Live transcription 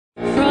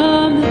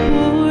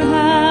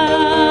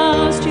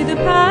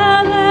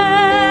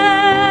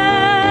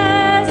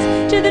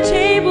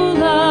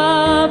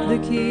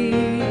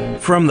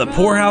From the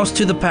poorhouse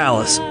to the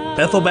palace,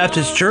 Bethel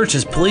Baptist Church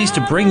is pleased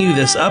to bring you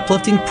this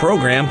uplifting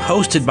program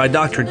hosted by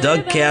Dr.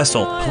 Doug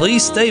Castle.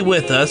 Please stay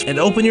with us and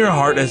open your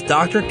heart as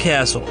Dr.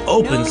 Castle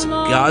opens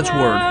God's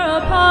Word.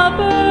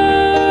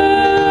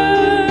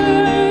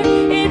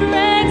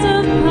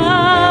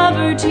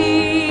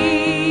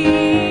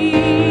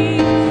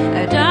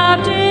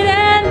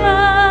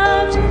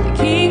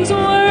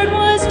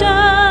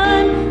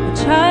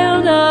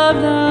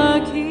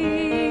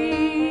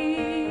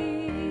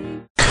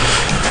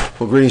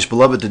 Well, greetings,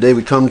 beloved. Today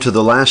we come to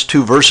the last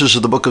two verses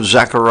of the book of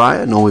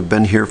Zechariah. I know we've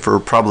been here for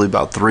probably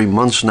about 3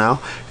 months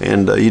now,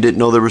 and you didn't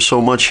know there was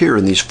so much here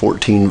in these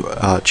 14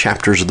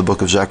 chapters of the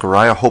book of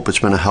Zechariah. I hope it's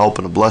been a help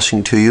and a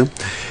blessing to you.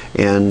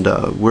 And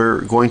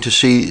we're going to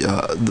see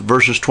the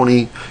verses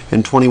 20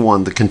 and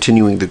 21, the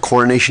continuing, the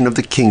coronation of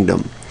the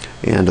kingdom.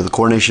 And the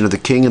coronation of the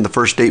king in the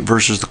first 8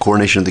 verses, the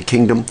coronation of the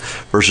kingdom,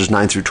 verses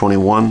 9 through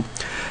 21.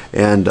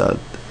 And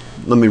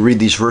let me read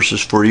these verses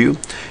for you.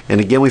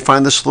 And again, we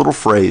find this little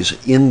phrase,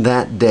 in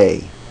that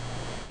day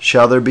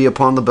shall there be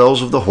upon the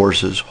bells of the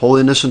horses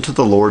holiness unto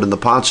the Lord, and the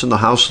pots in the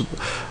house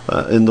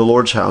in the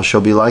Lord's house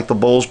shall be like the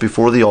bowls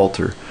before the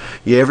altar.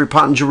 Yea, every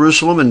pot in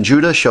Jerusalem and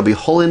Judah shall be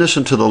holiness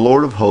unto the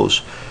Lord of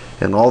hosts,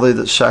 and all they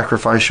that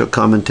sacrifice shall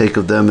come and take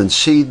of them and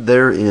seed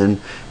therein,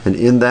 and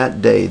in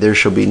that day there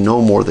shall be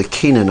no more the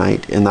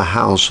Canaanite in the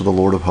house of the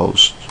Lord of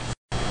hosts.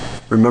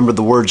 Remember,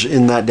 the words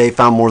 "in that day"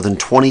 found more than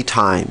 20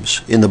 times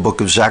in the book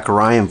of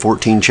Zechariah in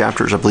 14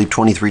 chapters, I believe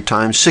 23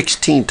 times,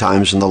 16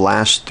 times in the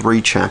last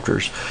 3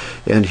 chapters.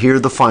 And here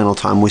the final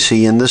time we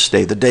see "in this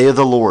day," the day of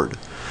the Lord,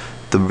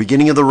 the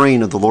beginning of the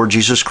reign of the Lord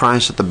Jesus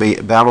Christ at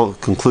the battle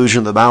conclusion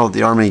of the battle of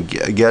the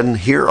Armageddon.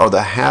 Here are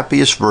the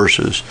happiest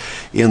verses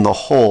in the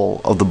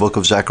whole of the book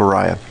of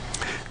Zechariah.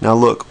 Now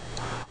look,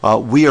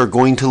 we are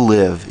going to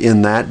live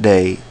in that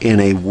day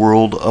in a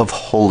world of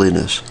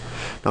holiness.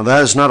 Now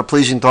that is not a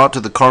pleasing thought to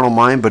the carnal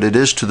mind, but it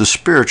is to the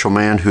spiritual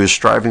man who is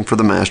striving for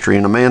the mastery.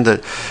 And a man that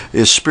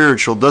is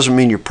spiritual doesn't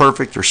mean you're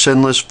perfect or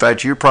sinless. In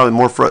fact, you're probably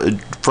more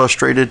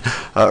frustrated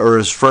or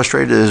as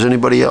frustrated as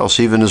anybody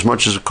else, even as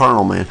much as a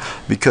carnal man,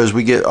 because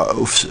we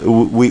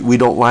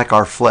don't like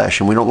our flesh,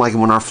 and we don't like it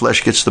when our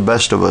flesh gets the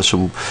best of us,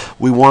 and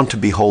we want to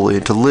be holy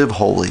and to live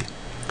holy.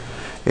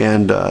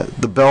 And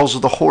the bells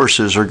of the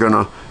horses are going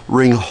to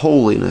ring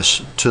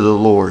holiness to the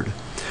Lord.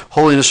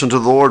 Holiness unto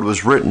the Lord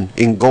was written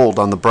in gold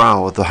on the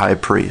brow of the high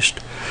priest.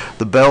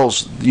 The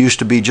bells used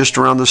to be just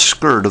around the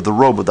skirt of the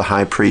robe of the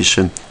high priest,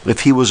 and if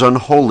he was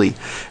unholy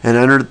and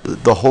entered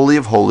the Holy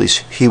of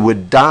Holies, he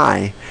would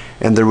die,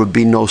 and there would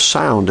be no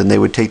sound, and they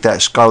would take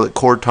that scarlet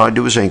cord tied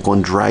to his ankle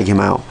and drag him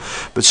out.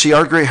 But see,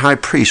 our great high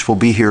priest will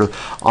be here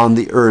on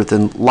the earth,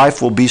 and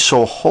life will be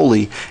so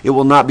holy, it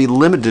will not be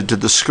limited to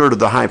the skirt of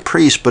the high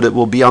priest, but it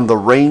will be on the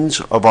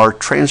reins of our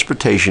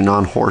transportation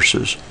on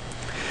horses.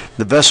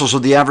 The vessels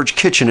of the average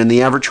kitchen in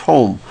the average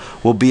home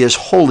will be as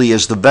holy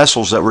as the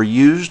vessels that were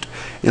used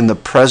in the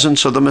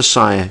presence of the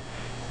Messiah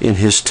in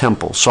his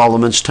temple.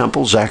 Solomon's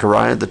temple,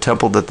 Zechariah, the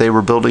temple that they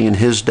were building in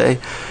his day.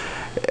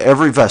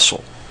 Every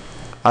vessel.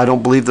 I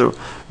don't believe there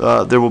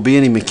will be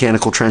any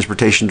mechanical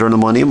transportation during the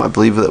millennium. I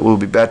believe that we'll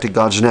be back to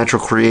God's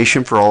natural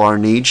creation for all our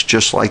needs,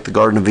 just like the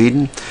Garden of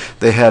Eden.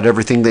 They had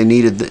everything they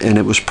needed, and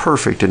it was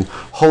perfect. And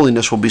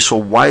holiness will be so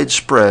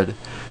widespread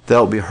that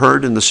will be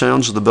heard in the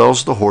sounds of the bells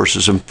of the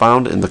horses and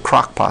found in the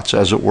crockpots,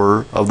 as it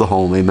were, of the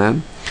home.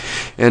 Amen?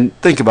 And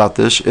think about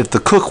this. If the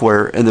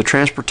cookware and the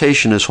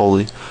transportation is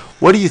holy,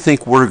 what do you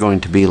think we're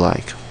going to be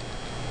like?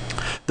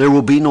 There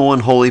will be no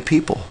unholy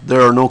people.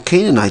 There are no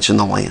Canaanites in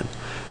the land.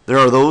 There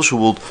are those who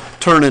will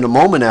turn in a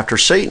moment after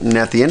Satan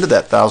at the end of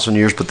that 1,000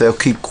 years, but they'll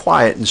keep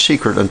quiet and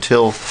secret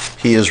until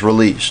he is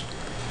released.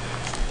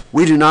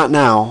 We do not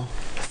now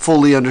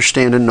fully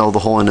understand and know the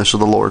holiness of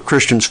the Lord.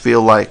 Christians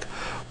feel like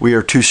we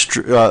are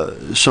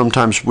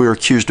sometimes we're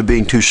accused of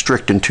being too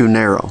strict and too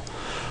narrow.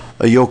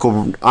 A yoke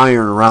of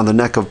iron around the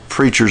neck of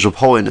preachers of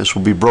holiness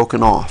will be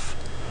broken off.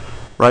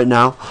 Right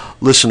now,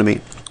 listen to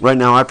me. Right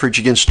now I preach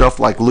against stuff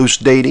like loose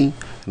dating,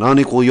 and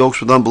unequal yokes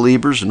with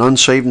unbelievers, and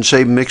unsaved and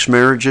saved mixed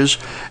marriages,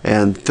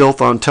 and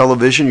filth on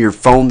television, your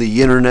phone,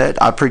 the internet.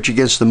 I preach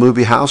against the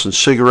movie house, and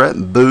cigarette,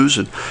 and booze,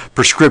 and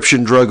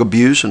prescription drug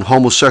abuse, and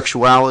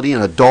homosexuality,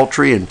 and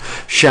adultery, and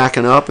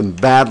shacking up, and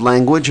bad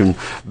language, and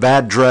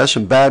bad dress,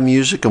 and bad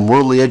music, and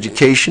worldly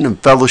education, and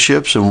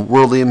fellowships, and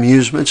worldly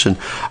amusements. And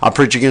I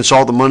preach against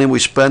all the money we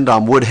spend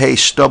on wood, hay,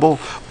 stubble,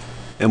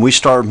 and we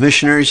starve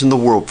missionaries in the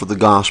world for the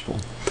gospel.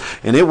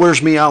 And it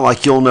wears me out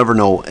like you'll never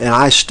know. And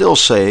I still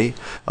say,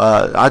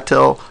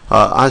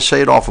 I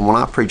say it often when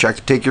I preach, I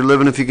can take your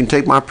living if you can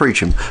take my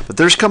preaching. But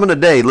there's coming a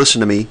day,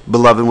 listen to me,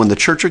 beloved, when the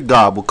church of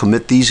God will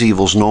commit these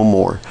evils no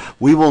more.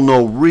 We will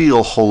know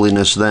real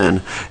holiness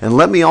then. And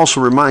let me also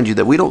remind you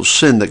that we don't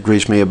sin that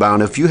griefs may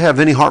abound. If you have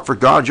any heart for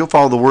God, you'll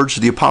follow the words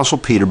of the Apostle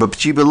Peter.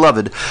 But ye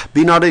beloved,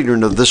 be not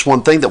ignorant of this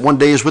one thing, that one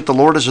day is with the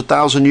Lord as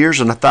 1,000 years,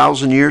 and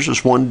 1,000 years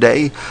is one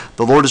day.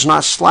 The Lord is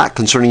not slack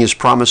concerning his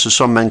promises,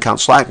 some men count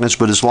slackness,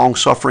 but is long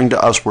suffering to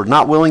usward,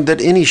 not willing that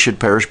any should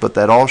perish, but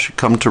that all should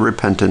come to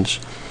repentance.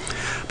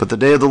 But the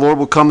day of the Lord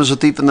will come as a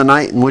thief in the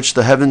night, in which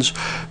the heavens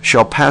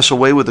shall pass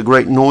away with a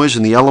great noise,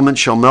 and the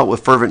elements shall melt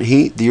with fervent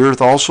heat. The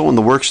earth also and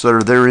the works that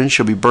are therein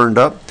shall be burned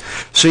up.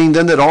 Seeing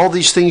then that all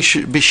these things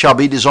shall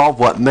be dissolved,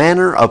 what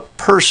manner of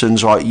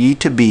persons ought ye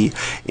to be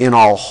in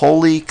all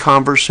holy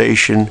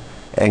conversation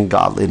and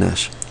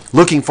godliness,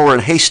 looking for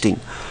and hasting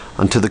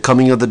unto the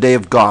coming of the day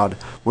of God,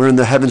 wherein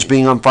the heavens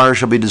being on fire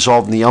shall be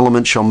dissolved, and the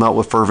elements shall melt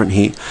with fervent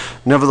heat.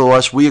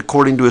 Nevertheless, we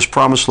according to his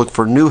promise look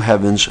for new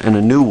heavens and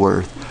a new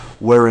earth,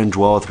 wherein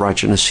dwelleth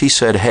righteousness. He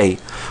said, hey,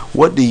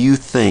 what do you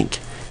think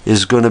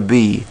is going to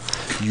be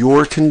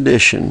your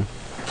condition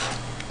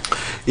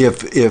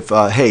if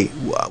hey,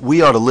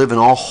 we ought to live in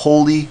all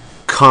holy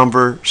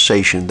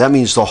conversation? That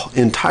means the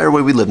entire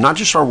way we live, not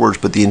just our words,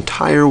 but the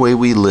entire way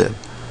we live,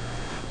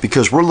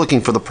 because we're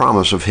looking for the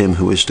promise of him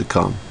who is to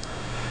come.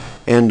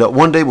 And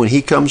one day when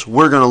he comes,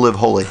 we're going to live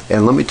holy.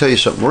 And let me tell you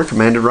something. We're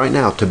commanded right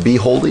now to be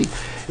holy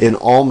in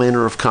all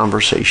manner of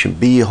conversation.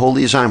 Be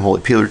holy as I am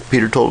holy.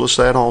 Peter told us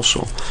that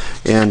also.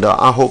 And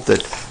I hope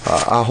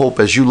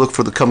as you look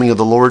for the coming of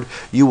the Lord,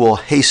 you will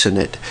hasten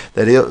it,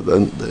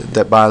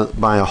 that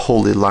by a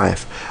holy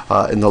life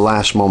in the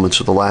last moments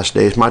of the last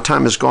days. My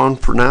time is gone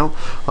for now.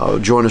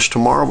 Join us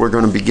tomorrow. We're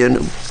going to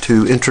begin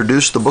to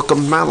introduce the book of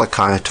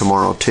Malachi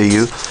tomorrow to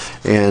you,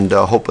 and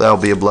hope that'll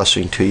be a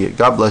blessing to you.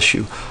 God bless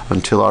you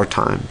until our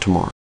time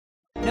tomorrow.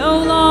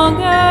 No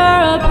longer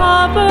a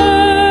pauper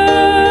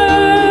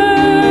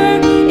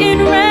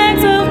in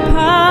rags of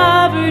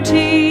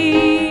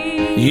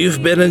poverty.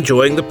 You've been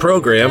enjoying the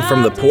program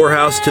From the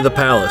Poorhouse to the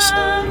Palace.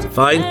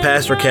 Find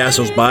Pastor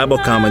Castle's Bible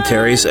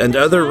commentaries and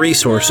other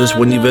resources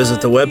when you visit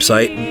the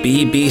website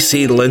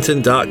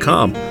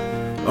bbclinton.com.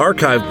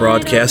 Archive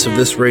broadcasts of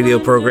this radio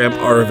program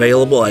are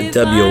available at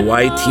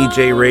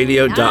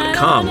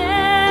WYTJradio.com.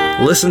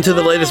 Listen to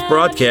the latest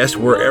broadcast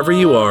wherever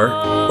you are,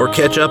 or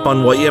catch up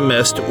on what you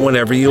missed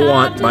whenever you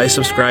want by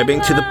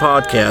subscribing to the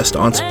podcast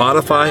on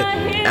Spotify,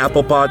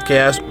 Apple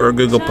Podcast, or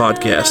Google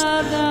Podcast.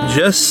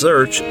 Just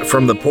search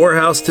From the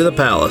Poorhouse to the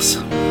Palace.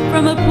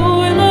 From a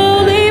poor